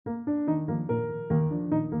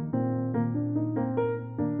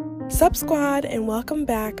Sup squad, and welcome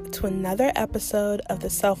back to another episode of the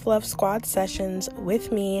Self-Love Squad Sessions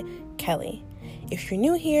with me, Kelly. If you're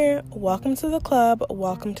new here, welcome to the club,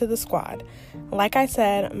 welcome to the squad. Like I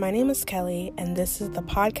said, my name is Kelly, and this is the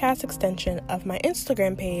podcast extension of my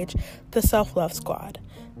Instagram page, the Self-Love Squad.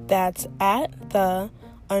 That's at the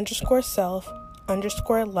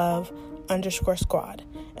 _self_love_squad.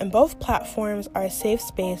 And both platforms are a safe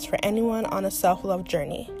space for anyone on a self-love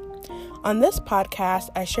journey. On this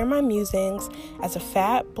podcast, I share my musings as a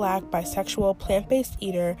fat, black, bisexual, plant-based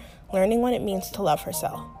eater learning what it means to love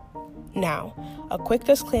herself. Now, a quick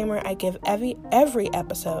disclaimer I give every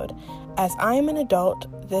episode. As I am an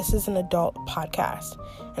adult, this is an adult podcast,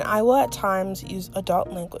 and I will at times use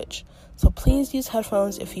adult language. So please use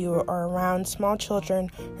headphones if you are around small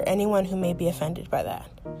children or anyone who may be offended by that.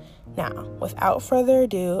 Now, without further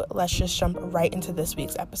ado, let's just jump right into this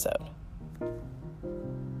week's episode.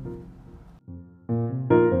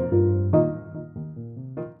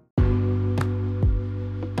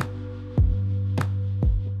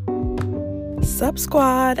 Sup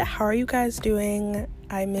squad, how are you guys doing?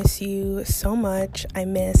 I miss you so much. I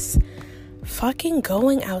miss fucking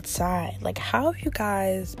going outside. Like, how have you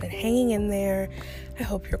guys been hanging in there? I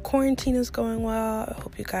hope your quarantine is going well. I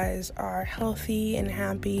hope you guys are healthy and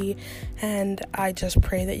happy, and I just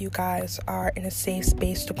pray that you guys are in a safe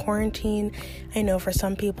space to quarantine. I know for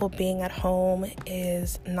some people being at home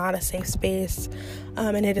is not a safe space,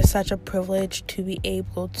 and it is such a privilege to be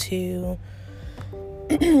able to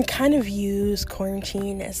kind of use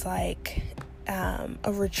quarantine as like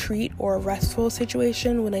a retreat or a restful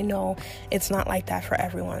situation, when I know it's not like that for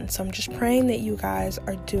everyone. So I'm just praying that you guys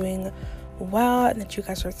are doing well and that you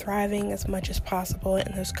guys are thriving as much as possible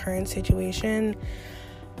in this current situation.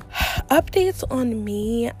 Updates on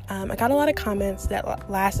me. I got a lot of comments that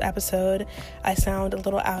last episode I sound a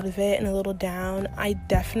little out of it and a little down. I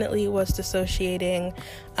definitely was dissociating.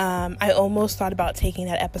 I almost thought about taking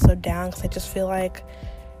that episode down because I just feel like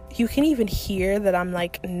you can even hear that I'm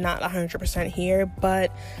like not 100% here,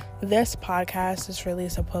 but this podcast is really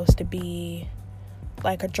supposed to be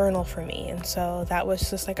like a journal for me, and so that was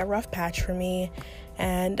just like a rough patch for me,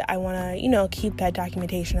 and I want to keep that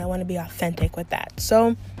documentation. I want to be authentic with that,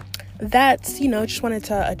 so that's just wanted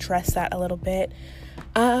to address that a little bit.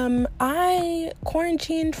 I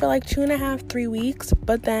quarantined for like 2.5-3 weeks,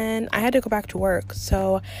 but then I had to go back to work.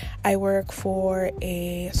 So I work for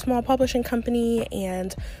a small publishing company,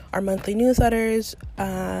 and our monthly newsletters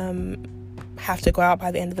have to go out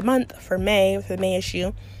by the end of the month for the May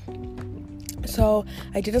issue. So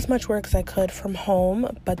I did as much work as I could from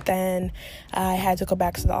home, but then I had to go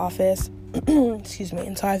back to the office. Excuse me.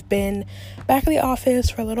 And so I've been back at the office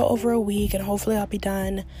for a little over a week, and hopefully I'll be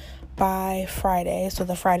done by Friday, so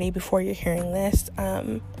the Friday before you're hearing this.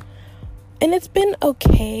 And it's been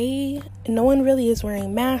okay. No one really is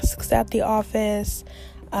wearing masks at the office.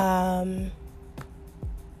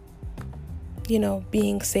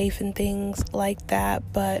 Being safe and things like that,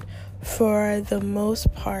 but for the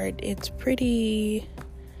most part, it's pretty,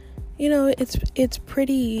 it's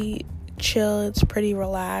pretty chill. It's pretty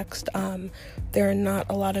relaxed. There are not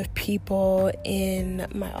a lot of people in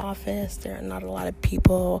my office. There are not a lot of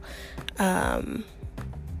people, that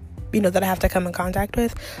I have to come in contact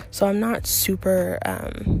with. So I'm not super,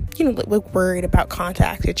 worried about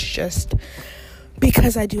contact. It's just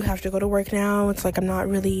because I do have to go to work now. It's like I'm not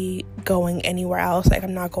really going anywhere else. Like,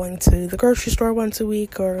 I'm not going to the grocery store once a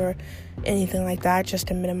week or anything like that, just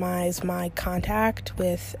to minimize my contact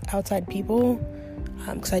with outside people.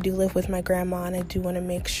 Because I do live with my grandma, and I do want to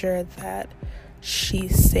make sure that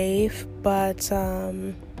she's safe. But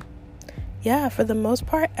for the most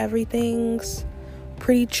part, everything's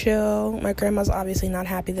pretty chill. My grandma's obviously not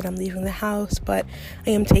happy that I'm leaving the house, but I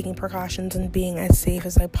am taking precautions and being as safe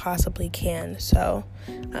as I possibly can. So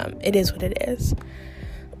it is what it is.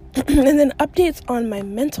 And then updates on my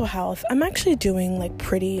mental health. I'm actually doing like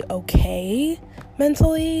pretty okay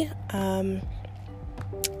mentally.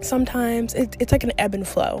 Sometimes it's like an ebb and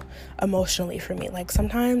flow emotionally for me. Like,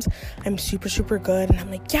 sometimes I'm super, super good, and I'm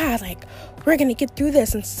like, yeah, like, we're going to get through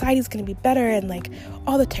this, and society's going to be better, and like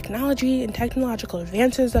all the technology and technological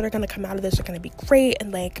advances that are going to come out of this are going to be great,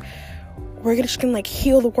 and like we're just going to like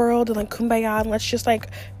heal the world, and like kumbaya, and let's just like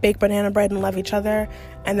bake banana bread and love each other.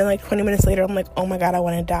 And then like 20 minutes later, I'm like, oh my god, I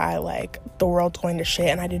want to die. Like, the world's going to shit,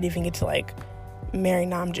 and I didn't even get to like marry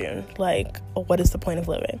Namjoon. Like, what is the point of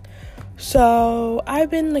living? So I've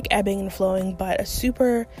been like ebbing and flowing, but a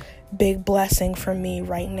super big blessing for me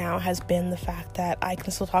right now has been the fact that I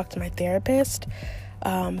can still talk to my therapist.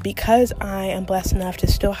 because I am blessed enough to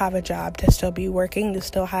still have a job, to still be working, to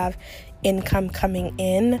still have income coming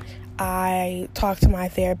in, I talk to my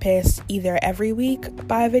therapist either every week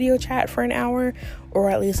by video chat for an hour or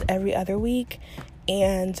at least every other week.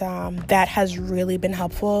 And that has really been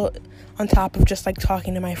helpful, on top of just like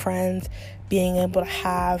talking to my friends, being able to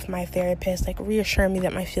have my therapist like reassure me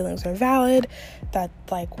that my feelings are valid, that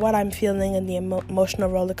like what I'm feeling and the emotional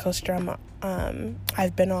roller coaster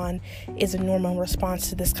I've been on is a normal response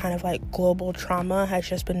to this kind of like global trauma, has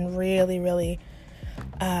just been really, really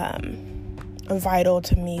vital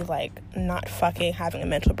to me, like not fucking having a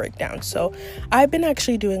mental breakdown. So I've been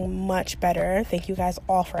actually doing much better. Thank you guys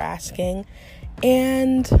all for asking.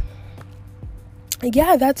 And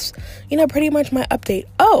yeah, that's, pretty much my update.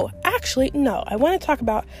 Oh, actually, no, I want to talk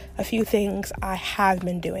about a few things I have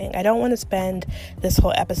been doing. I don't want to spend this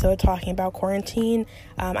whole episode talking about quarantine.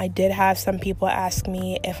 I did have some people ask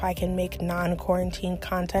me if I can make non-quarantine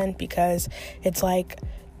content, because it's like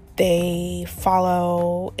they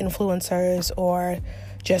follow influencers or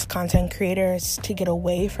just content creators to get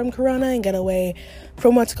away from corona and get away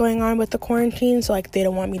from what's going on with the quarantine. So like they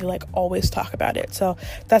don't want me to like always talk about it. So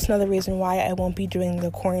that's another reason why I won't be doing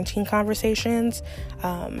the quarantine conversations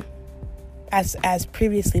as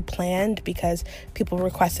previously planned, because people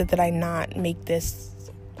requested that I not make this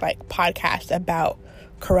like podcast about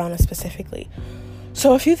corona specifically.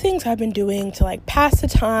 So a few things I've been doing to like pass the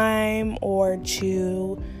time or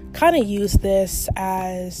to kind of use this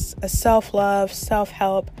as a self-love,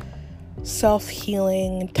 self-help,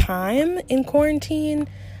 self-healing time in quarantine.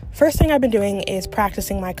 First thing I've been doing is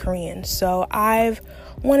practicing my Korean. So I've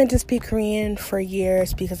wanted to speak Korean for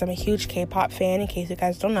years because I'm a huge K-pop fan, in case you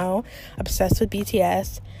guys don't know. Obsessed with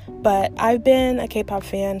BTS. But I've been a K-pop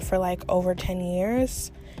fan for like over 10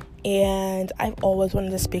 years. And I've always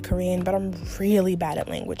wanted to speak Korean, but I'm really bad at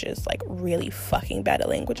languages, like really fucking bad at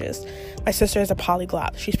languages. My sister is a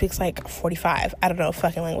polyglot. She speaks like 45,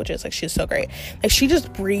 fucking languages. Like, she's so great. Like, she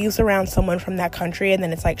just breathes around someone from that country, and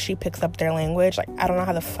then it's like she picks up their language. Like, I don't know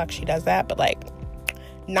how the fuck she does that, but like,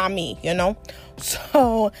 not me,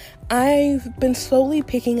 So I've been slowly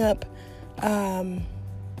picking up,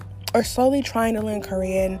 or slowly trying to learn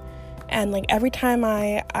Korean. And like every time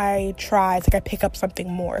I try, it's like I pick up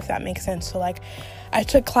something more, if that makes sense. So like I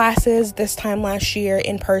took classes this time last year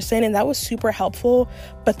in person, and that was super helpful.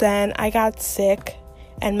 But then I got sick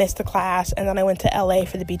and missed the class, and then I went to LA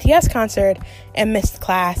for the BTS concert and missed the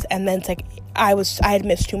class. And then it's like I had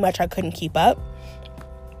missed too much, I couldn't keep up.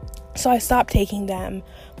 So I stopped taking them.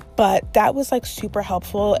 But that was like super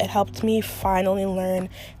helpful. It helped me finally learn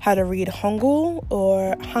how to read Hangul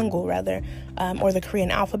or the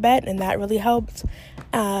Korean alphabet, and that really helped.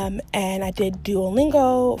 And I did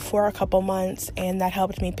Duolingo for a couple months, and that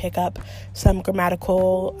helped me pick up some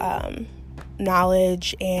grammatical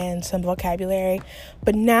knowledge and some vocabulary.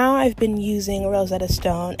 But now I've been using Rosetta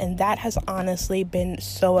Stone, and that has honestly been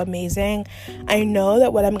so amazing. I know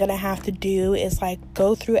that what I'm gonna have to do is like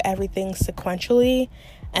go through everything sequentially,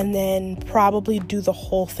 and then probably do the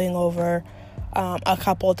whole thing over a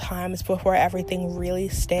couple of times before everything really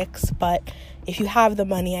sticks. But if you have the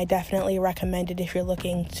money, I definitely recommend it if you're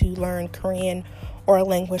looking to learn Korean or a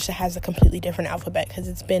language that has a completely different alphabet, because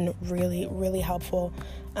it's been really, really helpful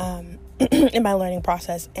in my learning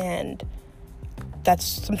process. And that's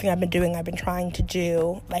something I've been doing. I've been trying to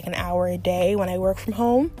do like an hour a day when I work from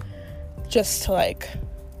home, just to like,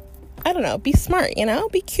 I don't know, be smart,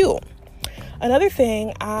 be cute. Another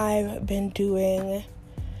thing I've been doing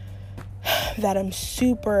that I'm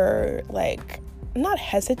super, like, not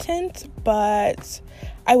hesitant, but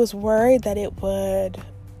I was worried that it would,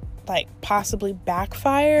 like, possibly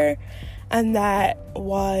backfire, and that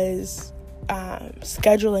was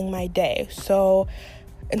scheduling my day. So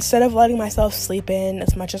instead of letting myself sleep in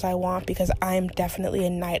as much as I want, because I'm definitely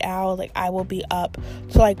a night owl, like, I will be up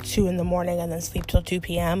till, like, 2 in the morning and then sleep till 2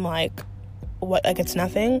 p.m., like it's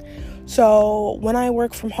nothing. So when I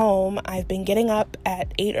work from home, I've been getting up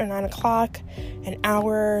at 8 or 9 o'clock, an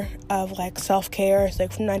hour of like self-care. So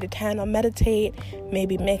like from 9 to 10, I'll meditate,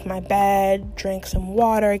 maybe make my bed, drink some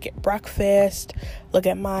water, get breakfast, look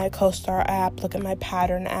at my CoStar app, look at my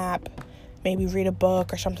Pattern app, maybe read a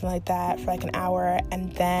book or something like that for like an hour.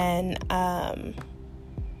 And then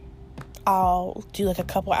I'll do like a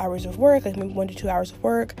couple hours of work, like maybe 1 to 2 hours of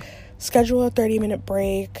work, schedule a 30-minute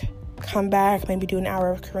break, come back, maybe do an hour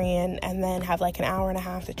of Korean, and then have like an hour and a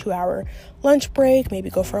half to 2 hour lunch break, maybe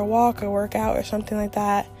go for a walk or workout or something like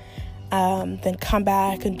that. Then come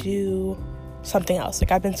back and do something else.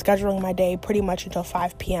 Like I've been scheduling my day pretty much until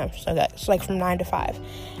 5 p.m. So that's like from 9 to 5.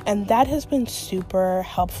 And that has been super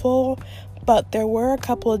helpful. But there were a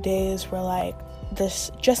couple of days where like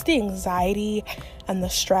just the anxiety and the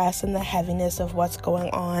stress and the heaviness of what's going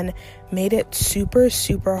on made it super,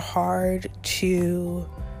 super hard to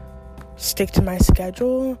stick to my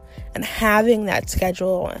schedule. And having that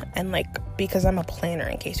schedule, and like, because I'm a planner,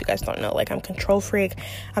 in case you guys don't know, like, I'm a control freak,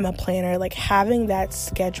 I'm a planner, like, having that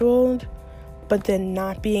scheduled but then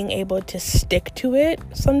not being able to stick to it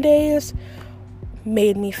some days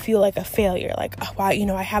made me feel like a failure. Like, oh, wow,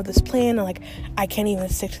 I have this plan and like I can't even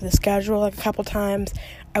stick to the schedule. Like, a couple times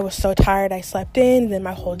I was so tired I slept in, and then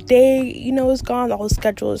my whole day is gone, the whole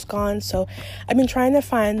schedule is gone. So I've been trying to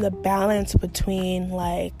find the balance between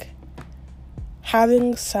like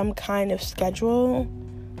having some kind of schedule,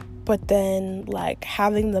 but then like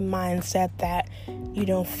having the mindset that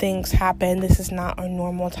things happen. This is not a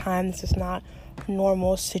normal time, this is not a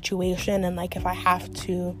normal situation, and like if I have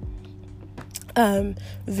to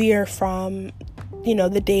veer from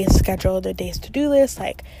the day's schedule, the day's to-do list,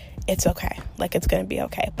 like, it's okay, like, it's gonna be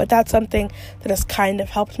okay. But that's something that has kind of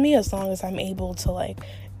helped me, as long as I'm able to like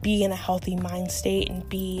be in a healthy mind state and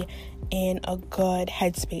be in a good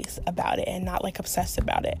headspace about it and not like obsessed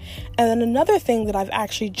about it. And then another thing that I've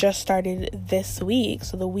actually just started this week,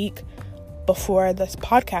 so the week before this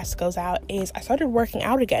podcast goes out, is I started working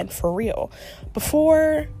out again, for real.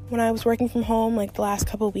 Before, when I was working from home, like the last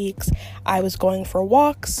couple of weeks, I was going for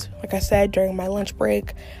walks. Like I said, during my lunch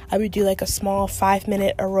break, I would do like a small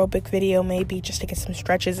 5-minute aerobic video, maybe just to get some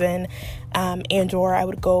stretches in, and or I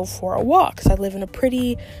would go for a walk, because I live in a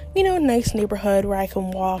pretty, nice neighborhood where I can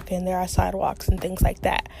walk and there are sidewalks and things like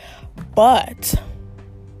that. But,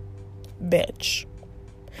 bitch,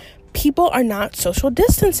 people are not social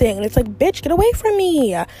distancing. And it's like, bitch, get away from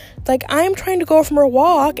me. It's like, I'm trying to go for a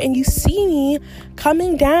walk and you see me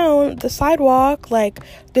coming down the sidewalk. Like,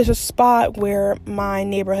 there's a spot where my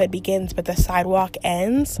neighborhood begins but the sidewalk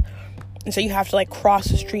ends, and so you have to like cross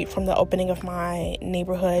the street from the opening of my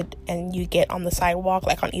neighborhood, and you get on the sidewalk,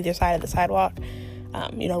 like on either side of the sidewalk,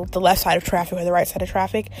 the left side of traffic or the right side of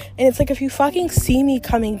traffic. And it's like, if you fucking see me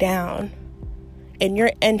coming down and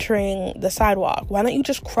you're entering the sidewalk, why don't you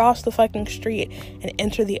just cross the fucking street and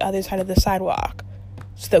enter the other side of the sidewalk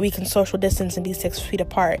so that we can social distance and be 6 feet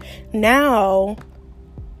apart? Now,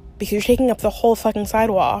 because you're taking up the whole fucking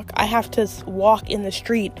sidewalk, I have to walk in the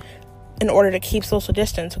street in order to keep social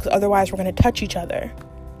distance, because otherwise we're going to touch each other.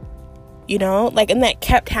 And that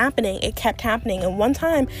kept happening. It kept happening. And one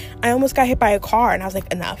time I almost got hit by a car, and I was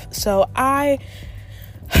like, enough. So I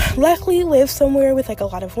luckily live somewhere with like a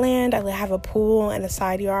lot of land. I have a pool and a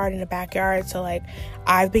side yard and a backyard, so like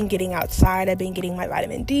I've been getting outside, I've been getting my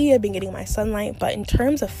vitamin D, I've been getting my sunlight. But in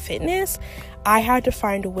terms of fitness, I had to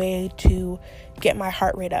find a way to get my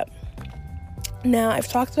heart rate up. Now, I've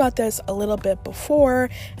talked about this a little bit before,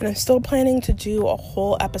 and I'm still planning to do a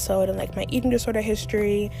whole episode on like my eating disorder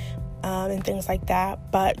history, and things like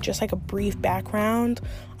that. But just like a brief background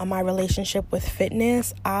on my relationship with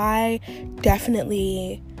fitness, I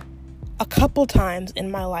definitely, a couple times in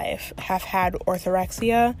my life, have had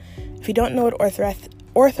orthorexia. If you don't know what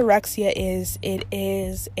orthorexia is, it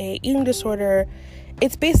is a eating disorder.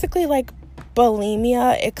 It's basically like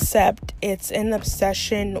bulimia, except it's an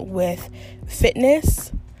obsession with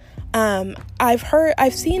fitness.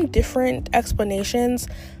 I've seen different explanations.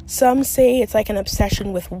 Some say it's like an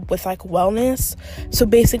obsession with like wellness. So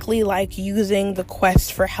basically like using the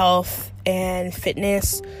quest for health and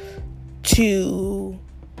fitness to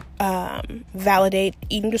validate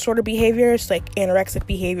eating disorder behaviors, like anorexic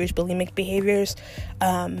behaviors, bulimic behaviors,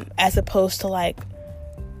 as opposed to like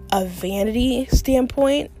a vanity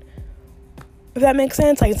standpoint, if that makes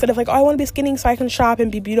sense. Like, instead of like, oh, I want to be skinny so I can shop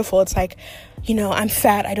and be beautiful, it's like, I'm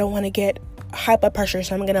fat, I don't want to get high blood pressure,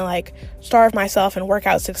 so I'm gonna like starve myself and work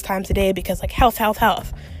out 6 times a day because like health,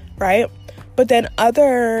 right? But then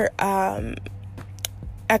other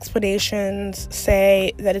explanations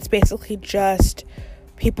say that it's basically just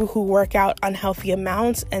people who work out unhealthy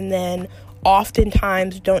amounts and then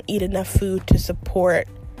oftentimes don't eat enough food to support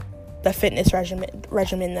the fitness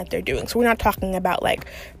regimen that they're doing. So we're not talking about like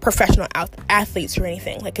professional athletes or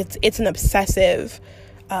anything. Like, it's an obsessive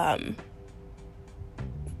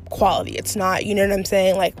quality. It's not, you know what I'm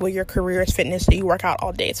saying, like where your career is fitness, so you work out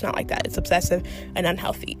all day. It's not like that. It's obsessive and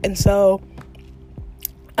unhealthy. And so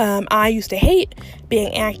I used to hate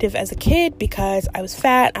being active as a kid because I was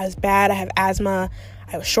fat, I was bad, I have asthma,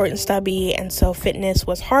 I was short and stubby, and so fitness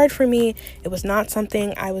was hard for me. It was not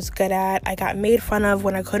something I was good at. I got made fun of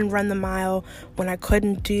when I couldn't run the mile, when I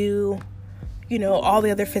couldn't do, all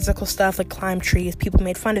the other physical stuff, like climb trees. People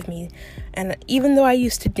made fun of me. And even though I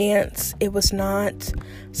used to dance, it was not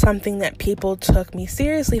something that people took me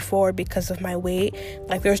seriously for because of my weight.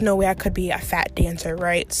 Like, there's no way I could be a fat dancer,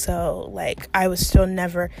 right? So, like, I was still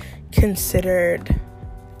never considered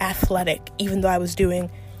athletic, even though I was doing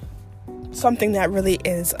something that really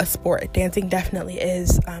is a sport. Dancing definitely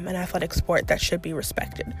is an athletic sport that should be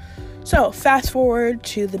respected. So, fast forward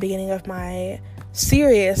to the beginning of my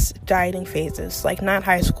serious dieting phases, like not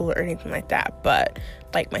high school or anything like that, but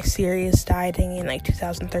like my serious dieting in like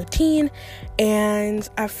 2013. And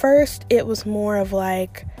at first it was more of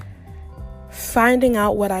like finding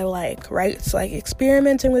out what I like, right? So like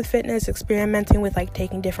experimenting with fitness, experimenting with like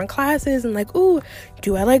taking different classes and like, ooh,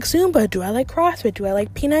 do I like Zumba? Do I like CrossFit? Do I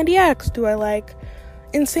like P90X? Do I like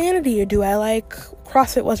Insanity? Or do I like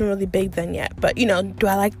CrossFit? Wasn't really big then yet, but do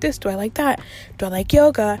I like this? Do I like that? Do I like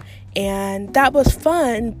yoga? And that was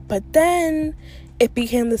fun, but then it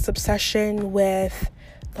became this obsession with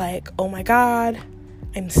like, oh my God,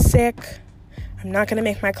 I'm sick. I'm not going to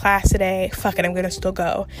make my class today. Fuck it, I'm going to still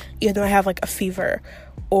go, even though I have like a fever.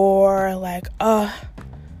 Or like, I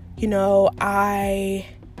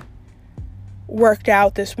worked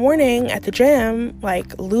out this morning at the gym,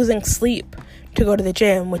 like losing sleep to go to the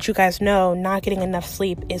gym, which you guys know, not getting enough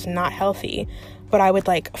sleep is not healthy. But I would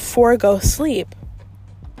like forego sleep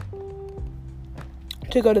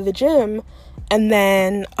to go to the gym, and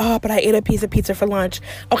then but I ate a piece of pizza for lunch.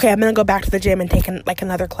 Okay, I'm gonna go back to the gym and take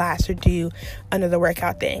another class or do another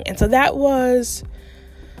workout thing. And so that was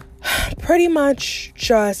pretty much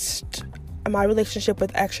just my relationship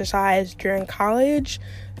with exercise during college,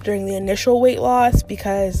 during the initial weight loss,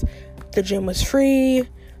 because the gym was free,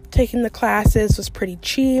 taking the classes was pretty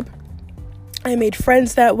cheap. I made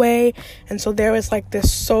friends that way, and so there was like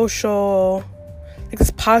this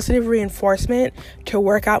positive reinforcement to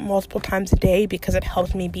work out multiple times a day because it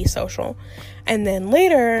helped me be social. And then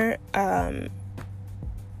later,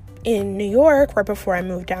 in New York, right before I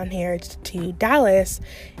moved down here to Dallas,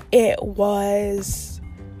 it was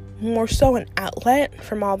more so an outlet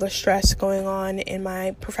from all the stress going on in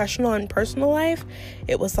my professional and personal life.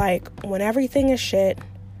 It was like when everything is shit,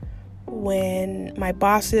 when my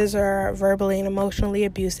bosses are verbally and emotionally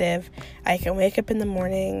abusive, I can wake up in the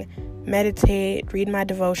morning, meditate, read my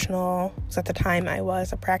devotional, because at the time I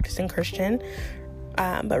was a practicing Christian,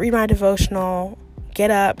 but read my devotional,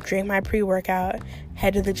 get up, drink my pre-workout,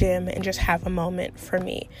 head to the gym, and just have a moment for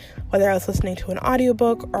me. Whether I was listening to an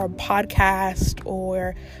audiobook or a podcast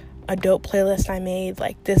or a dope playlist I made,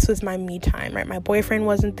 like this was my me time, right? My boyfriend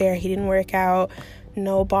wasn't there, he didn't work out,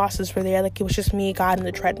 no bosses were there, like it was just me, God, and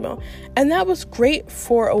the treadmill. And that was great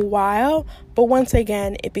for a while, but once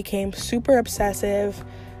again it became super obsessive.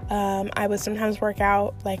 I would sometimes work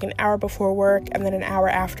out like an hour before work and then an hour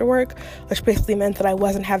after work, which basically meant that I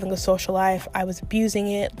wasn't having a social life. I was abusing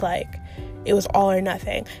it, like it was all or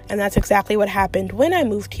nothing. And that's exactly what happened when I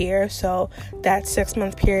moved here. So that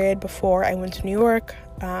 6-month period before I went to New York,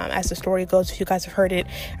 as the story goes, if you guys have heard it,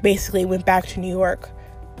 I basically went back to New York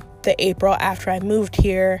the April after I moved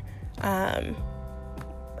here,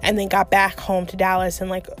 and then got back home to Dallas and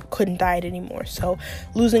like couldn't diet anymore. So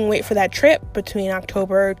losing weight for that trip between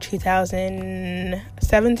October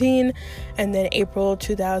 2017 and then April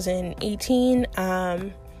 2018,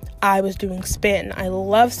 I was doing spin. I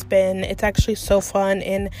love spin. It's actually so fun.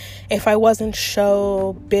 And if I wasn't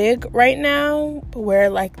so big right now, where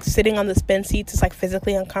like sitting on the spin seats is like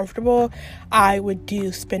physically uncomfortable, I would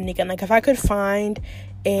do spin again. Like if I could find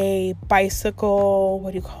a bicycle,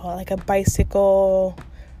 like a bicycle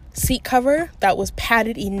seat cover that was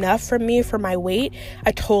padded enough for me for my weight,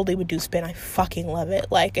 I totally would do spin. I fucking love it.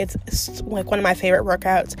 Like it's like one of my favorite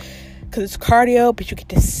workouts because it's cardio, but you get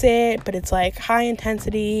to sit, but it's like high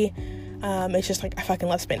intensity. It's just like I fucking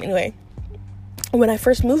love spin. Anyway, when I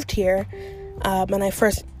first moved here, when I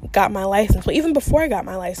first got my license, well, even before I got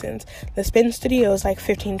my license, the spin studio is like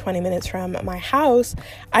 15-20 minutes from my house.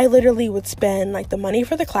 I literally would spend like the money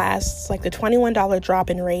for the class, like the $21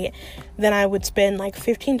 drop-in rate. Then I would spend like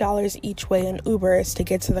 $15 each way in Ubers to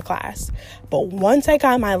get to the class. But once I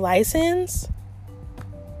got my license,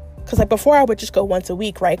 because like before I would just go once a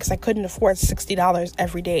week, right? Because I couldn't afford $60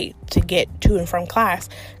 every day to get to and from class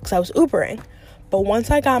because I was Ubering. But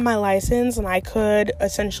once I got my license and I could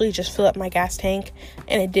essentially just fill up my gas tank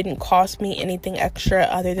and it didn't cost me anything extra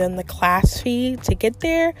other than the class fee to get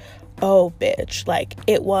there, oh bitch, like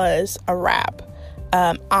it was a wrap.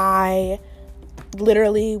 I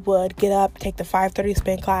literally would get up, take the 5:30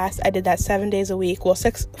 spin class. I did that 7 days a week. Well,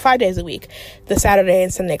 5 days a week. The Saturday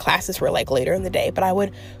and Sunday classes were like later in the day, but I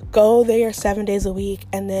would go there 7 days a week.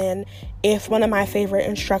 And then if one of my favorite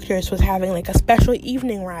instructors was having like a special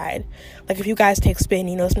evening ride, like if you guys take spin,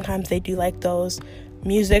 you know, sometimes they do like those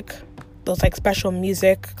like special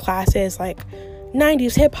music classes, like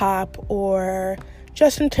 90s hip hop or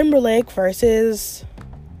Justin Timberlake versus,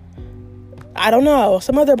 I don't know,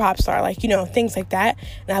 some other pop star, like, you know, things like that.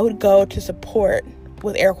 And I would go to support,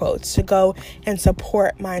 with air quotes, to go and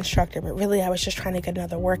support my instructor. But really, I was just trying to get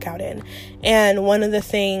another workout in. And one of the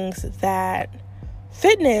things that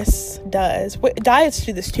fitness does, diets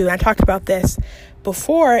do this too, and I talked about this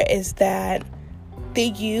before, is that they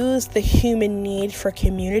use the human need for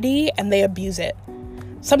community and they abuse it.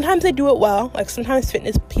 Sometimes they do it well, like sometimes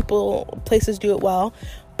fitness places do it well,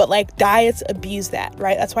 but like diets abuse that,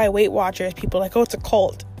 right? That's why Weight Watchers, people are like, oh, it's a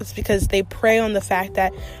cult. It's because they prey on the fact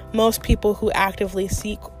that most people who actively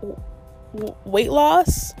seek weight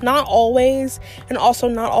loss, not always, and also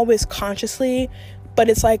not always consciously, but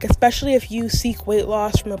it's like, especially if you seek weight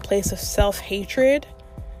loss from a place of self-hatred,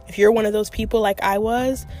 if you're one of those people like I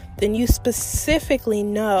was, then you specifically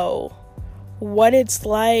know what it's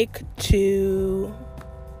like to,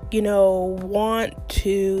 you know, want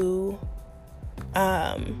to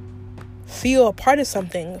feel a part of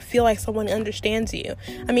something, feel like someone understands you.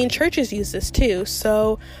 I mean, churches use this too.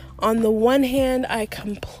 So on the one hand, I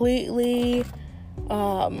completely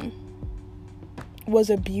was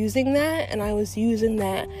abusing that, and I was using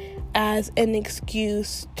that as an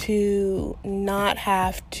excuse to not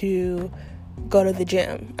have to go to the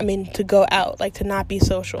gym. I mean, to go out, like to not be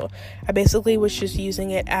social. I basically was just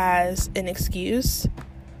using it as an excuse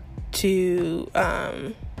to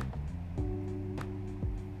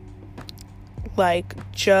like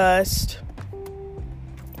just,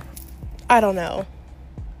 I don't know,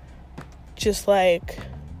 just like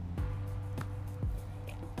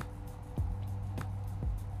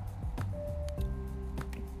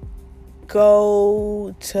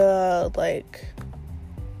go to, like,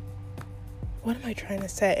 what am I trying to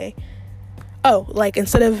say? Oh, like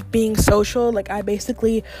instead of being social, like I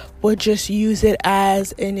basically would just use it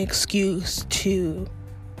as an excuse to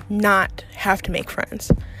not have to make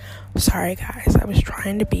friends. Sorry guys, I was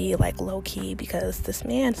trying to be like low key because this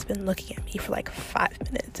man's been looking at me for like 5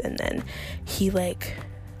 minutes, and then he like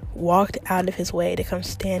walked out of his way to come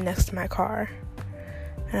stand next to my car,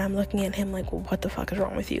 and I'm looking at him like, well, what the fuck is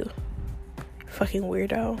wrong with you? Fucking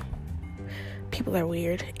weirdo. People are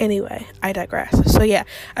weird. Anyway, I digress. So yeah,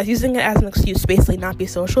 I was using it as an excuse to basically not be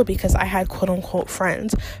social because I had quote unquote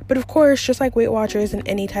friends. But of course, just like Weight Watchers and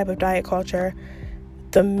any type of diet culture,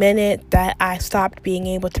 the minute that I stopped being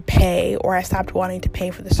able to pay, or I stopped wanting to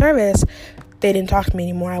pay for the service, they didn't talk to me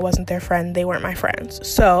anymore. I wasn't their friend. They weren't my friends.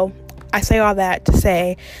 So I say all that to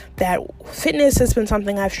say that fitness has been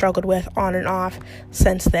something I've struggled with on and off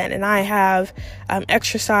since then. And I have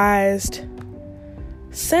exercised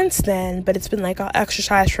since then, but it's been like I'll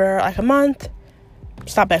exercise for like a month,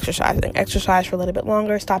 stop exercising, exercise for a little bit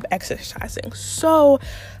longer, stop exercising. So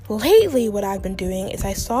lately what I've been doing is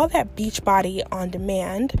I saw that Beachbody On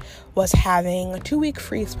Demand was having a 2-week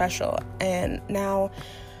free special, and now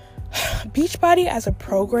Beachbody as a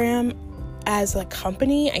program, as a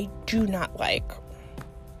company, I do not like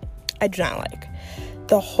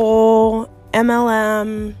the whole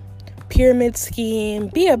MLM pyramid scheme,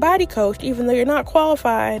 be a body coach even though you're not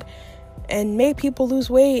qualified, and make people lose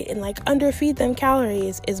weight and like underfeed them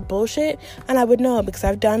calories is bullshit. And I would know because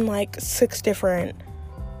I've done like 6 different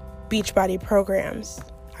Beachbody programs.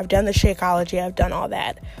 I've done the Shakeology, I've done all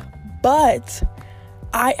that, but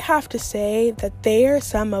I have to say that they are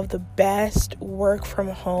some of the best work from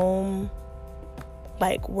home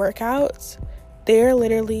like workouts. They're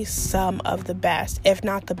literally some of the best, if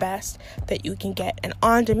not the best, that you can get. And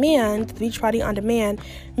on demand, the Beachbody On Demand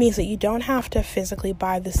means that you don't have to physically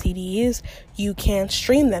buy the CDs. You can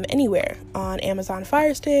stream them anywhere on Amazon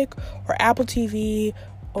Fire Stick or Apple TV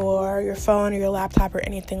or your phone or your laptop or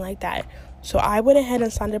anything like that. So I went ahead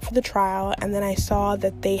and signed up for the trial, and then I saw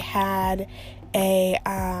that they had a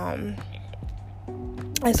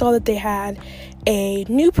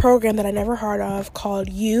new program that I never heard of called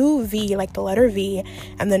UV, like the letter V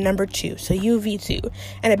and the number 2, so UV2,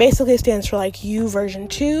 and it basically stands for like you version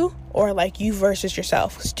 2, or like you versus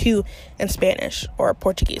yourself. It's 2 in Spanish or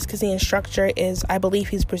Portuguese, because the instructor is, I believe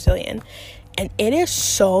he's Brazilian, and it is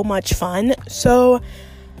so much fun. So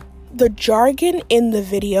the jargon in the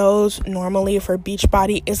videos normally for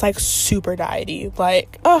Beachbody is like super diety,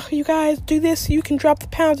 like, oh, you guys do this so you can drop the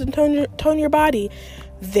pounds and tone your body.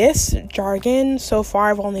 this jargon so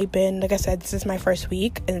far, I've only been, like I said, this is my first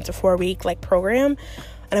week, and it's a 4-week like program,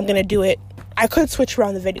 and I'm gonna do it. I could switch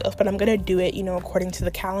around the videos, but I'm gonna do it, according to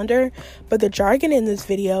the calendar. But the jargon in this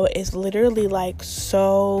video is literally like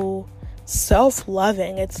so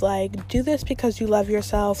self-loving. It's like, do this because you love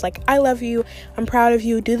yourself. Like, I love you, I'm proud of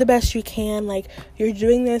you, do the best you can. Like, you're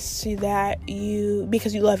doing this so that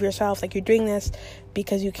because you love yourself. Like, you're doing this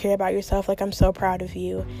because you care about yourself. Like, I'm so proud of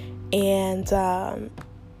you. And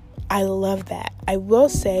I love that. I will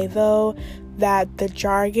say though that the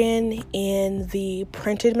jargon in the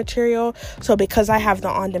printed material, so because I have the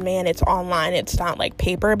on-demand, it's online, it's not like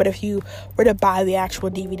paper, but if you were to buy the actual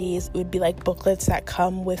DVDs, it would be like booklets that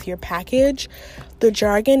come with your package. The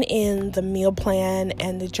jargon in the meal plan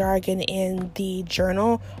and the jargon in the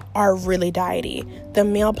journal are really diety. The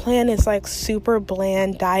meal plan is like super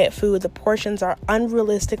bland diet food. The portions are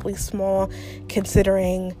unrealistically small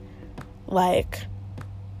considering like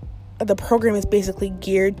the program is basically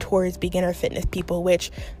geared towards beginner fitness people, which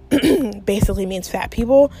basically means fat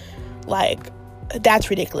people. Like, that's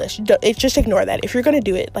ridiculous. Just ignore that. If you're gonna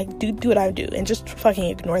do it, like, do what I do and just fucking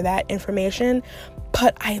ignore that information.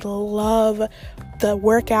 But I love the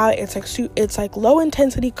workout. It's like low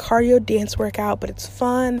intensity cardio dance workout, but it's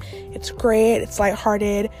fun, it's great, it's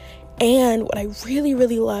lighthearted. And what I really,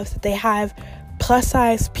 really love is that they have plus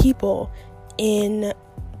size people in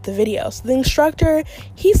the video. So the instructor,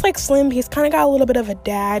 he's like slim, he's kind of got a little bit of a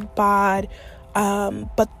dad bod,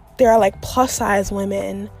 but there are like plus size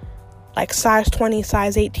women, like size 20,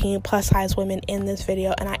 size 18 plus size women in this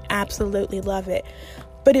video, and I absolutely love it.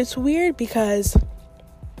 But it's weird because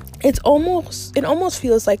it almost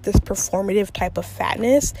feels like this performative type of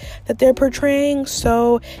fatness that they're portraying.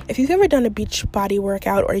 So if you've ever done a beach body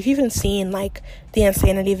workout, or if you've even seen like the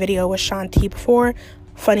Insanity video with Shaun T before,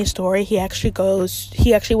 funny story, he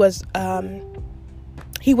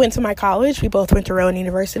went to my college. We both went to Rowan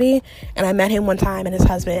University, and I met him one time and his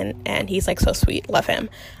husband, and he's like so sweet, love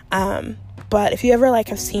him. But if you ever like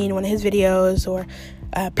have seen one of his videos or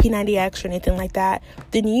P90X or anything like that,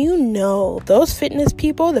 then those fitness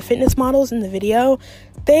people, the fitness models in the video,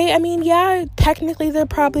 technically they're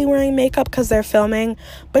probably wearing makeup because they're filming,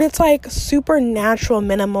 but it's like super natural,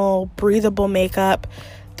 minimal, breathable makeup.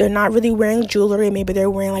 They're not really wearing jewelry. Maybe they're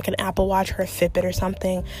wearing like an Apple Watch or a Fitbit or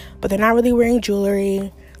something, but they're not really wearing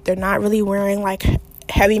jewelry. They're not really wearing like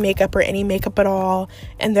heavy makeup or any makeup at all.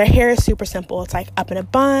 And their hair is super simple. It's like up in a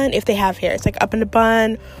bun. If they have hair, it's like up in a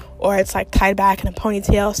bun, or it's like tied back in a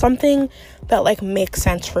ponytail, something that like makes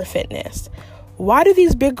sense for fitness. Why do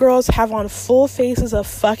these big girls have on full faces of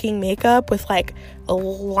fucking makeup with like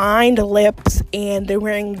lined lips, and they're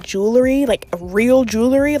wearing jewelry, like real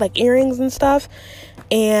jewelry, like earrings and stuff,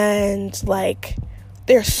 and like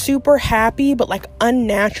they're super happy, but like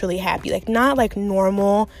unnaturally happy, like not like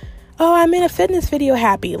normal, oh, I'm in a fitness video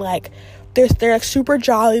happy. Like they're like super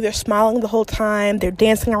jolly, they're smiling the whole time, they're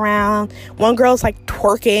dancing around. One girl's like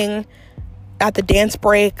twerking at the dance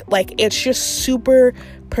break. Like, it's just super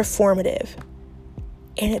performative,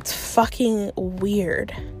 and it's fucking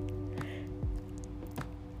weird.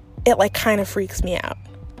 It like kind of freaks me out.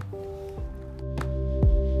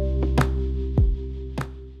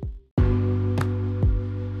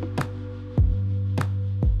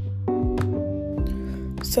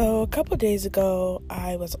 So a couple days ago,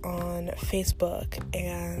 I was on Facebook,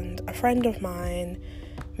 and a friend of mine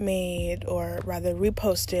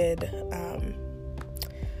reposted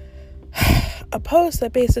a post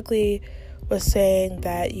that basically was saying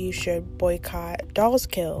that you should boycott Dolls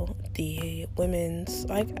Kill, the women's,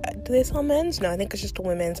 like, do they sell men's? No, I think it's just a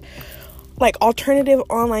women's, like, alternative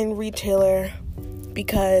online retailer,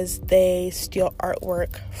 because they steal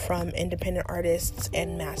artwork from independent artists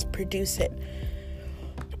and mass produce it.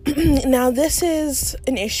 Now, this is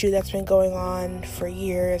an issue that's been going on for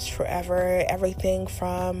years, forever. Everything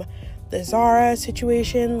from the Zara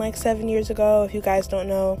situation like 7 years ago. If you guys don't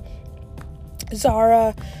know,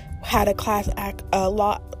 Zara had a class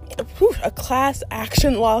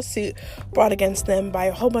action lawsuit brought against them by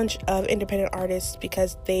a whole bunch of independent artists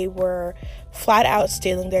because they were flat out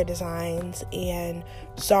stealing their designs. And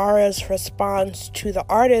Zara's response to the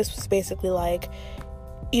artists was basically like,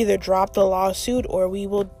 either drop the lawsuit or we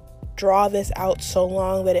will draw this out so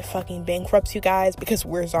long that it fucking bankrupts you guys, because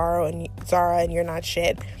we're Zara and you're not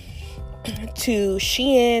shit. To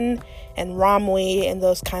Shein and Romwe and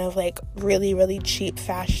those kind of like really, really cheap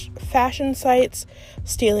fashion sites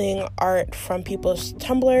stealing art from people's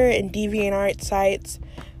Tumblr and DeviantArt sites.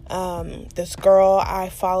 This girl I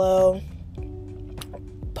follow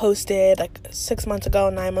posted like 9 months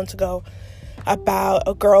ago about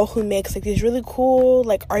a girl who makes like these really cool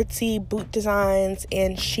like artsy boot designs,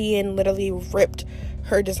 and Shein literally ripped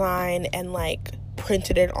her design and like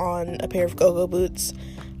printed it on a pair of go-go boots.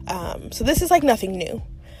 So this is like nothing new.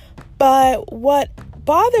 But what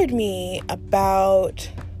bothered me about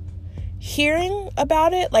hearing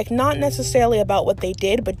about it, like not necessarily about what they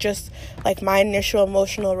did, but just like my initial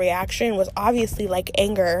emotional reaction was obviously like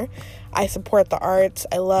anger. I support the arts.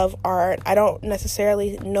 I love art. I don't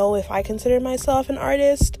necessarily know if I consider myself an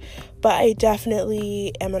artist, but I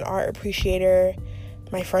definitely am an art appreciator.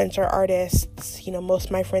 My friends are artists. You know, most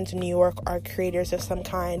of my friends in New York are creators of some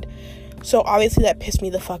kind. So obviously that pissed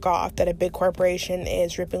me the fuck off that a big corporation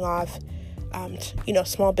is ripping off,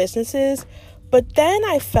 small businesses. But then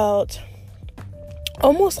I felt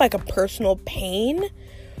almost like a personal pain,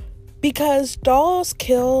 because Dolls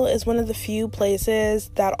Kill is one of the few places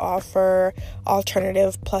that offer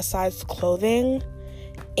alternative plus-size clothing.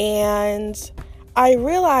 And I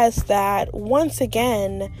realized that once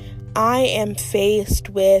again, I am faced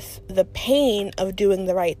with the pain of doing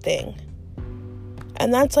the right thing.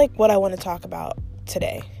 And that's like what I want to talk about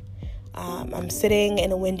today. I'm sitting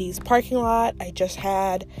in a Wendy's parking lot. I just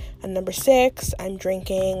had a number 6. I'm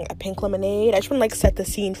drinking a pink lemonade. I just want to like set the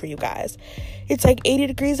scene for you guys. It's like 80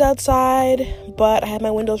 degrees outside, but I have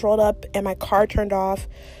my windows rolled up and my car turned off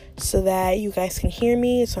so that you guys can hear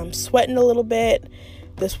me. So I'm sweating a little bit.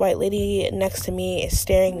 This white lady next to me is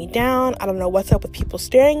staring me down. I don't know what's up with people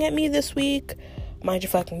staring at me this week. Mind your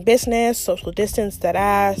fucking business. Social distance, that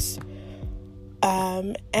ass.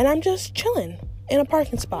 And I'm just chilling in a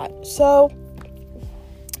parking spot. So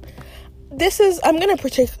I'm going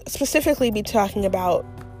to specifically be talking about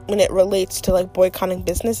when it relates to like boycotting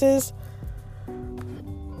businesses,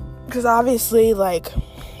 because obviously like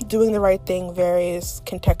doing the right thing varies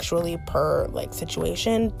contextually per like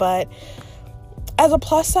situation. But as a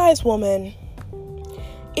plus size woman,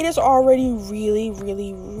 it is already really,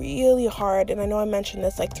 really, really hard. And I know I mentioned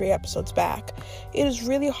this like 3 episodes back. It is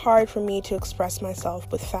really hard for me to express myself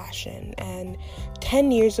with fashion. And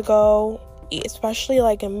 10 years ago, especially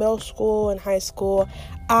like in middle school and high school,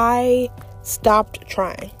 I stopped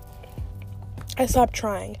trying.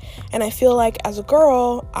 And I feel like as a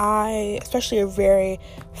girl, especially a very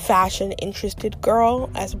fashion interested girl,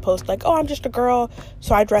 as opposed to like, oh, I'm just a girl,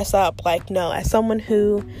 so I dress up. Like, no, as someone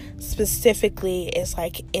who specifically is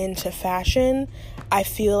like into fashion, I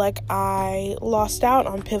feel like I lost out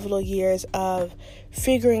on pivotal years of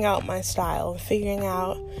figuring out my style, figuring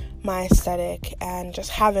out my aesthetic, and just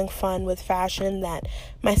having fun with fashion that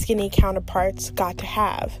my skinny counterparts got to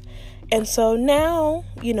have. And so now,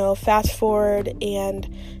 fast forward,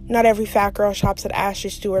 and not every fat girl shops at Ashley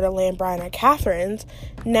Stewart or Lane Bryant or Catherine's.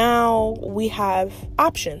 Now we have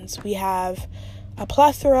options. We have a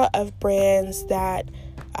plethora of brands that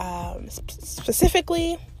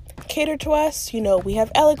specifically cater to us. We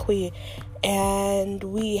have Eloquii, and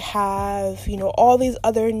we have, all these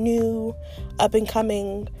other new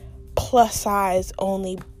up-and-coming plus-size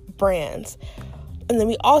only brands. And then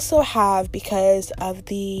we also have, because of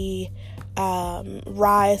the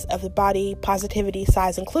rise of the body positivity,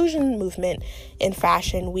 size inclusion movement in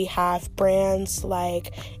fashion, we have brands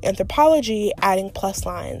like Anthropologie adding plus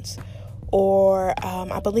lines, or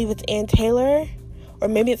I believe it's Ann Taylor, or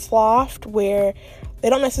maybe it's Loft, where they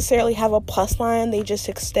don't necessarily have a plus line, they just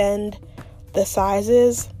extend the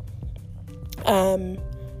sizes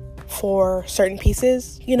for certain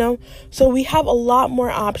pieces, so we have a lot more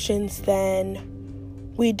options than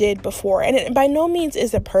we did before. And it by no means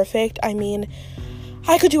is it perfect. I mean,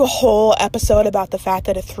 I could do a whole episode about the fact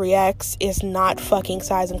that a 3X is not fucking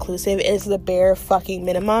size inclusive. It is the bare fucking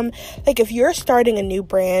minimum. Like, if you're starting a new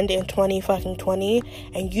brand in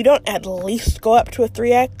 2020 and you don't at least go up to a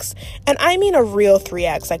 3X, and I mean a real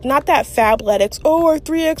 3X, like not that Fabletics, oh, our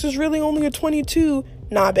 3X is really only a 22.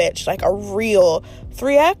 Nah, bitch, like a real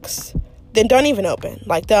 3X, then don't even open.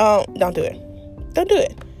 Like, don't do it. Don't do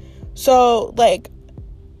it. So, like,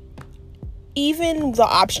 even the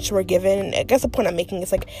options were given, I guess the point I'm making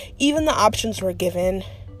is, like, even the options were given,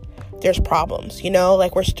 there's problems,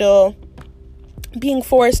 like, we're still being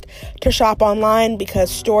forced to shop online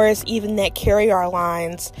because stores, even that carry our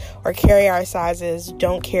lines or carry our sizes,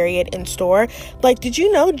 don't carry it in store. Like, did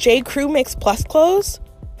you know J. Crew makes plus clothes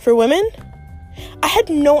for women? I had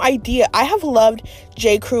no idea. I have loved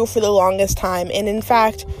J. Crew for the longest time, and in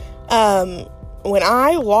fact, when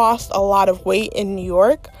I lost a lot of weight in New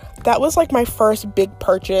York, that was like my first big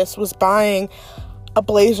purchase, was buying a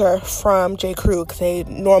blazer from J. Crew, because they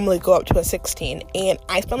normally go up to a 16, and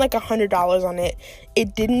I spent like $100 on it.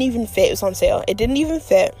 It didn't even fit. It was on sale. It didn't even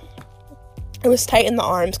fit. It was tight in the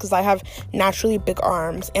arms because I have naturally big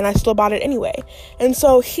arms, and I still bought it anyway. And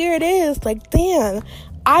so here it is, like, damn,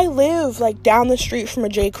 I live like down the street from a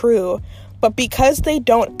J. Crew, but because they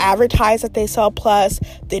don't advertise that they sell Plus,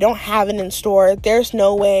 they don't have it in store, there's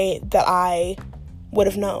no way that I would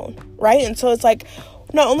have known, right? And so it's like,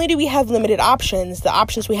 not only do we have limited options, the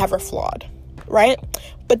options we have are flawed, right?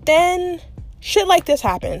 But then shit like this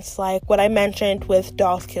happens, like what I mentioned with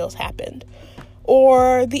Dolls Kills happened.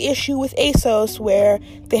 Or the issue with ASOS where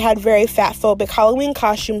they had very fat-phobic Halloween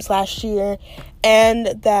costumes last year, and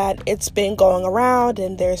that it's been going around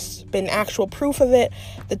and there's been actual proof of it,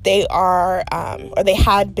 that they are, or they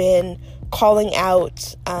had been calling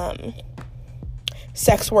out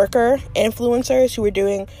sex worker influencers who were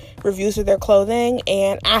doing reviews of their clothing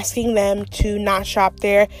and asking them to not shop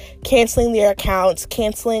there, canceling their accounts,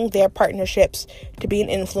 canceling their partnerships to be an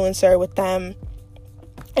influencer with them,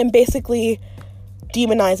 and basically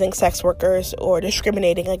demonizing sex workers or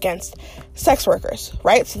discriminating against sex workers,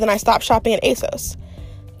 right? So then I stopped shopping at ASOS.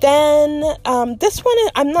 Then this one,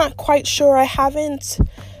 I'm not quite sure. I haven't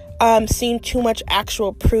seen too much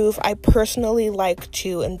actual proof. I personally like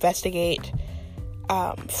to investigate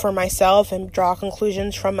for myself and draw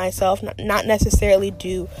conclusions from myself, not necessarily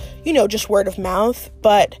do, just word of mouth,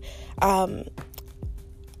 but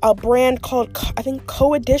a brand called, I think,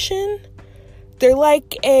 Co-Edition.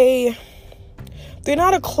 They're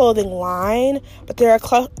not a clothing line, but they're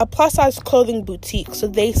a plus-size clothing boutique. So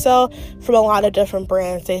they sell from a lot of different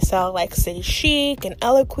brands. They sell like City Chic and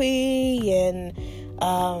Eloquii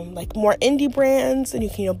and like more indie brands, and you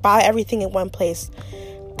can buy everything in one place.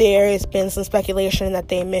 There's been some speculation that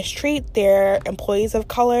they mistreat their employees of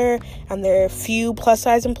color and their few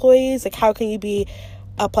plus-size employees. Like, how can you be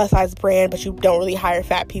a plus-size brand but you don't really hire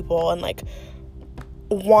fat people, and like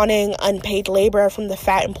wanting unpaid labor from the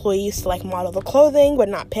fat employees to like model the clothing but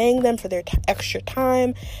not paying them for their extra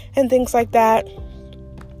time and things like that.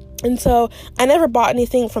 And so I never bought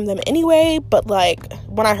anything from them anyway, but like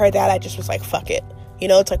when I heard that, I just was like, fuck it,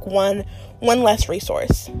 it's like one less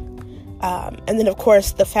resource. And then of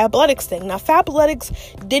course the Fabletics thing. Now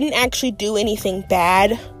Fabletics didn't actually do anything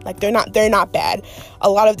bad. Like they're not bad. A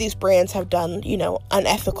lot of these brands have done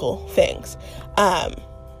unethical things.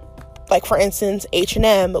 Like, for instance,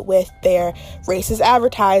 H&M with their racist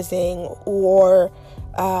advertising, or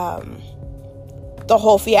the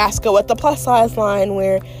whole fiasco with the plus size line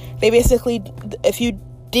where they basically, if you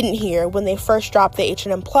didn't hear, when they first dropped the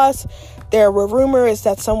H&M Plus, there were rumors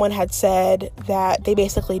that someone had said that they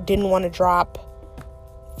basically didn't want to drop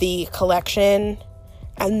the collection,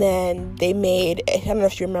 and then they made, I don't know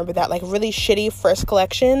if you remember that, like really shitty first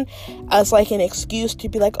collection as like an excuse to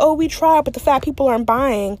be like, oh, we tried, but the fat people aren't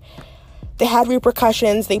buying. They had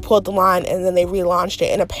repercussions, they pulled the line, and then they relaunched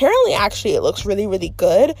it. And apparently, actually, it looks really, really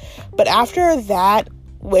good. But after that,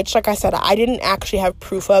 which, like I said, I didn't actually have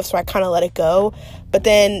proof of, so I kind of let it go. But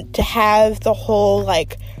then to have the whole,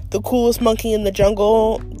 like, the coolest monkey in the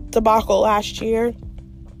jungle debacle last year,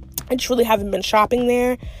 I just really haven't been shopping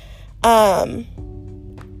there. But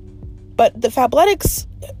the Fabletics,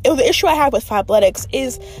 the issue I have with Fabletics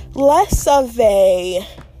is less of a,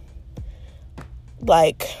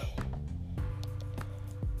 like,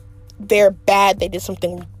 they're bad, they did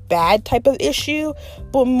something bad type of issue,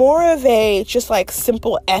 but more of a just like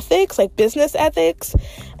simple ethics, like business ethics.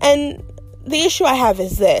 And the issue I have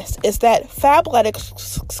is that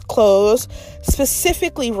Fabletics clothes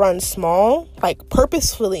specifically run small, like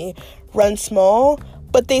purposefully run small,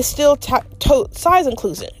 but they still tote size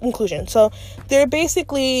inclusion. So they're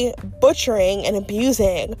basically butchering and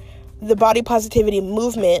abusing the body positivity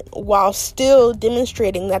movement while still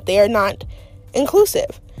demonstrating that they are not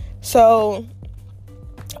inclusive. So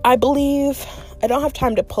I believe, I don't have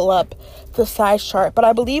time to pull up the size chart, but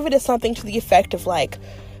I believe it is something to the effect of like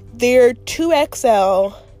their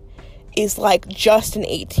 2XL is like just an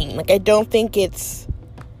 18. Like I don't think it's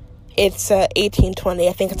a 18-20.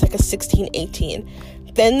 I think it's like a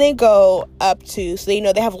 16-18. Then they go up to, so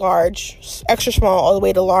they have large, extra small, all the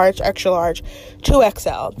way to large, extra large,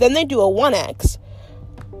 2XL. Then they do a 1X,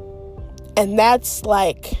 and that's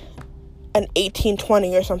like an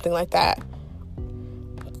 18-20 or something like that.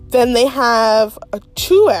 Then they have a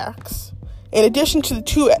 2X. In addition to the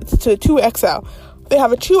 2XL, they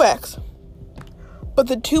have a 2X. But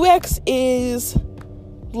the 2X is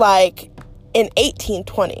like an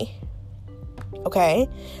 18-20. Okay?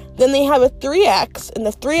 Then they have a 3X, and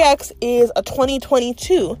the 3X is a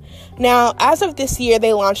 20-22. Now, as of this year,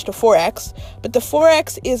 they launched a 4X, but the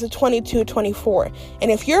 4X is a 22-24.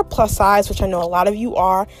 And if you're plus size, which I know a lot of you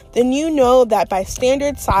are, then you know that by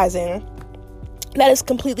standard sizing, That is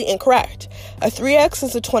completely incorrect. A 3X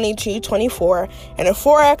is a 22, 24, and a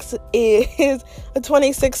 4X is a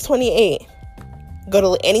 26, 28. Go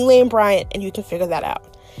to any Lane Bryant and you can figure that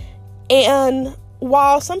out. And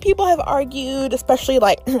while some people have argued, especially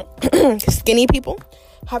like skinny people,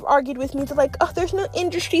 have argued with me to like, oh, there's no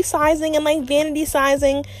industry sizing and like vanity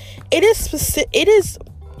sizing. It is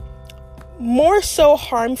more so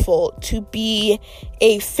harmful to be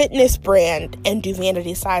a fitness brand and do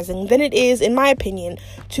vanity sizing than it is, in my opinion,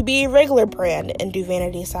 to be a regular brand and do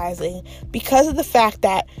vanity sizing, because of the fact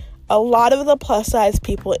that a lot of the plus size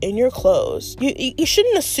people in your clothes, you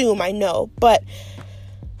shouldn't assume, I know, but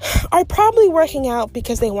are probably working out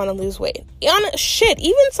because they want to lose weight.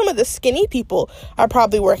 Even some of the skinny people are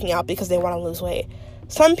probably working out because they want to lose weight.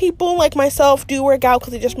 Some people, like myself, do work out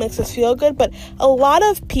because it just makes us feel good, but a lot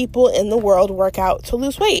of people in the world work out to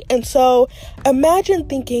lose weight. And so imagine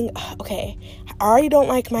thinking, okay, I already don't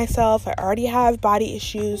like myself, I already have body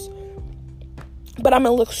issues, but I'm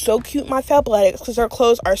going to look so cute in my Fabletics because their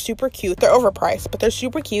clothes are super cute. They're overpriced, but they're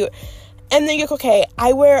super cute. And then you're like, okay,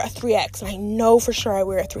 I wear a 3X, and I know for sure I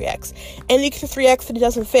wear a 3X. And you get a 3X and it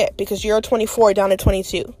doesn't fit because you're a 24 down to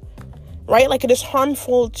 22, right? Like, it is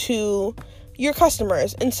harmful to your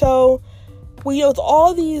customers. And so with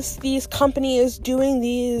all these companies doing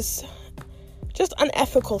these just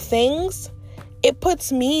unethical things, it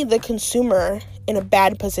puts me, the consumer, in a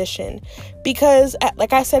bad position, because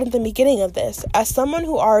like I said at the beginning of this, as someone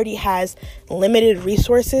who already has limited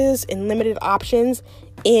resources and limited options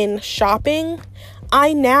in shopping,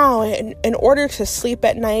 I now, in order to sleep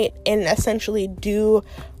at night and essentially do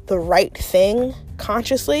the right thing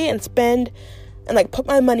consciously and spend and like put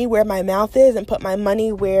my money where my mouth is and put my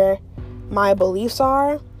money where my beliefs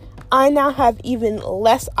are, I now have even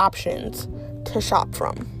less options to shop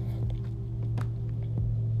from.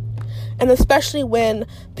 And especially when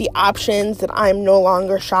the options that I'm no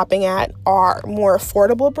longer shopping at are more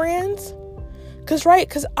affordable brands. Because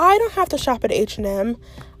I don't have to shop at H&M.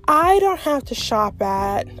 I don't have to shop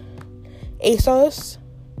at ASOS.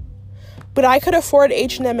 But I could afford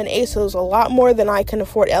H&M and ASOS a lot more than I can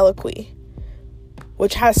afford Eloquii,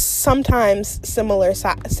 which has sometimes similar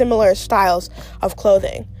styles of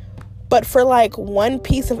clothing. But for like one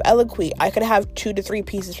piece of Eloquii, I could have 2 to 3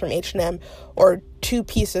 pieces from H&M or 2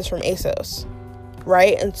 pieces from ASOS,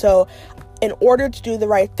 right? And so in order to do the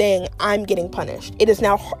right thing, I'm getting punished. It is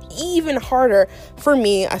now even harder for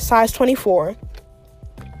me, a size 24.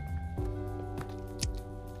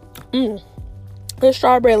 The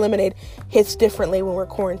strawberry lemonade hits differently when we're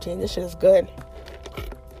quarantined. This shit is good.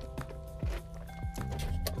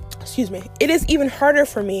 Excuse me. It is even harder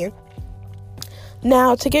for me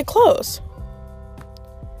now to get clothes,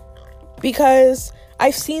 because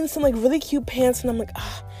I've seen some like really cute pants and I'm like,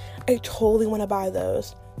 I totally want to buy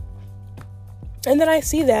those. And then I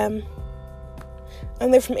see them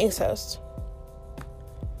and they're from ASOS.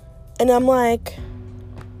 And I'm like,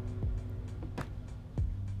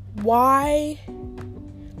 why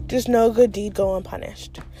does no good deed go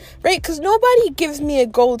unpunished? Right? Because nobody gives me a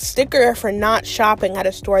gold sticker for not shopping at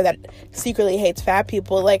a store that secretly hates fat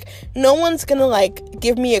people. Like, no one's gonna like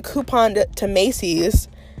give me a coupon to Macy's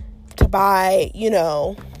to buy,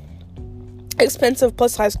 expensive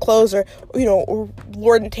plus size clothes or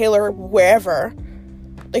Lord and Taylor or wherever.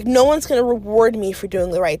 Like, no one's gonna reward me for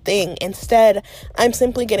doing the right thing. Instead, I'm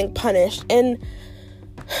simply getting punished. And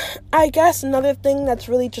I guess another thing that's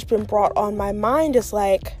really just been brought on my mind is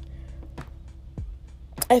like,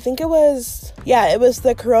 I think it was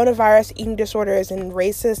the coronavirus, eating disorders, and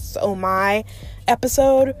racists, oh my,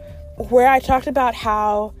 episode, where I talked about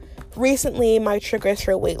how recently my triggers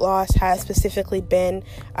for weight loss has specifically been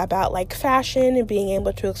about like fashion and being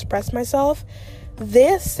able to express myself.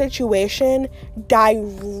 This situation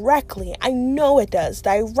directly, I know it does,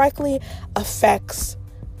 directly affects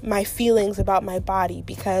my feelings about my body,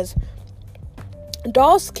 because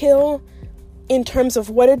Dolls Kill, in terms of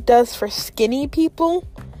what it does for skinny people,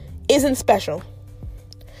 isn't special.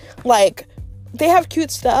 Like, they have cute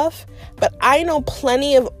stuff, but I know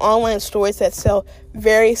plenty of online stores that sell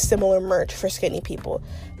very similar merch for skinny people.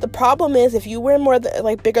 The problem is, if you wear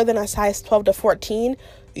bigger than a size 12 to 14,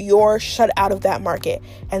 you're shut out of that market.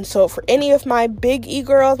 And so for any of my big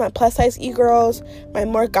e-girls, my plus size e-girls, my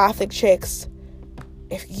more gothic chicks,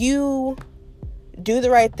 if you do the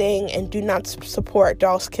right thing and do not support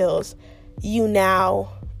Dolls Kills, you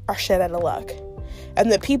now are shut out of luck. And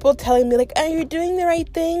the people telling me like, oh, you're doing the right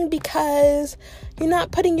thing because you're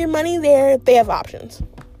not putting your money there, they have options.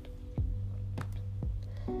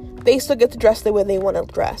 They still get to dress the way they want to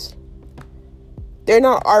dress. They're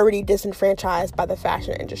not already disenfranchised by the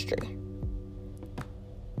fashion industry.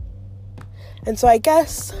 And so I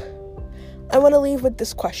guess I want to leave with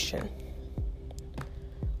this question.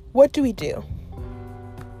 What do we do?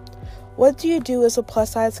 What do you do as a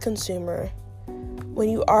plus-size consumer when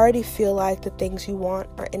you already feel like the things you want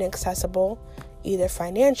are inaccessible, either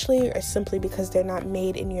financially or simply because they're not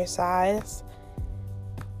made in your size?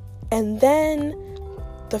 And then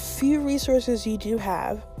the few resources you do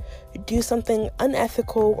have do something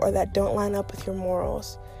unethical or that don't line up with your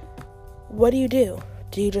morals. What do?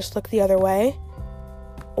 Do you just look the other way?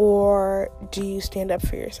 Or do you stand up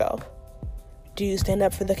for yourself? Do you stand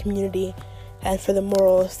up for the community and for the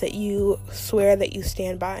morals that you swear that you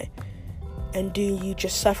stand by? And do you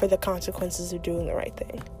just suffer the consequences of doing the right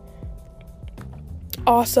thing?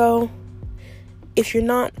 Also, if you're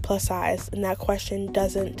not plus size and that question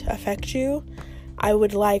doesn't affect you, I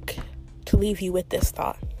would like to leave you with this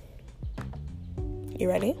thought. You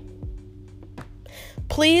ready?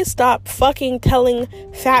 Please stop fucking telling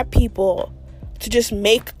fat people to just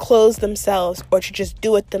make clothes themselves or to just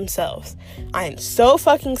do it themselves. I am so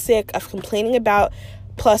fucking sick of complaining about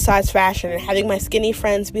plus size fashion and having my skinny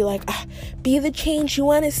friends be like, be the change you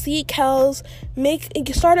want to see, Kels.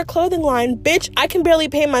 Start a clothing line. Bitch, I can barely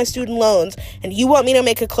pay my student loans and you want me to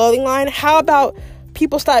make a clothing line? How about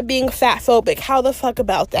people stop being fat phobic? How the fuck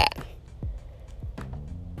about that?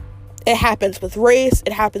 It happens with race.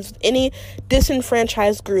 It happens with any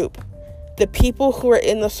disenfranchised group. The people who are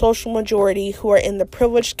in the social majority, who are in the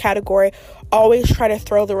privileged category, always try to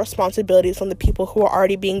throw the responsibilities on the people who are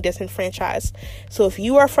already being disenfranchised. So if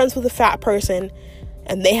you are friends with a fat person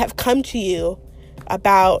and they have come to you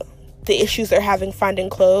about the issues they're having finding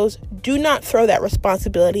clothes, do not throw that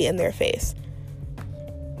responsibility in their face.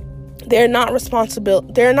 They're not responsible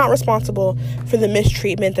for the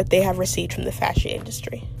mistreatment that they have received from the fashion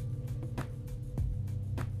industry.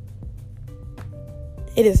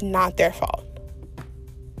 It is not their fault.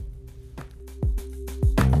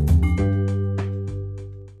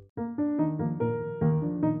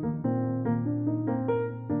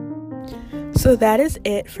 So that is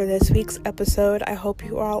it for this week's episode. I hope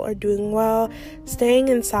you all are doing well, staying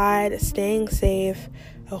inside, staying safe.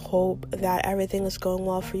 I hope that everything is going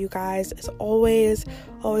well for you guys. As always,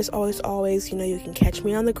 you can catch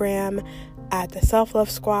me on the gram at the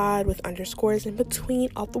Self-Love Squad with underscores in between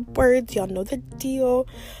all the words. Y'all know the deal.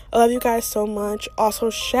 I love you guys so much. Also,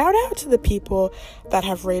 shout out to the people that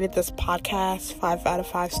have rated this podcast 5 out of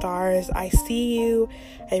 5 stars. I see you.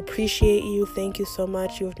 I appreciate you. Thank you so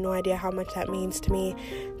much. You have no idea how much that means to me.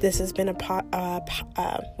 This has been a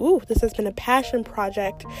passion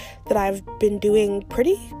project that I've been doing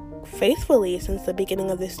pretty faithfully since the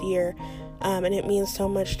beginning of this year. And it means so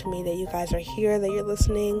much to me that you guys are here, that you're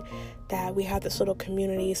listening, that we have this little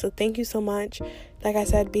community. So thank you so much. Like I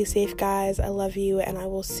said, be safe, guys. I love you, and I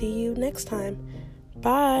will see you next time.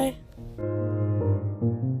 Bye.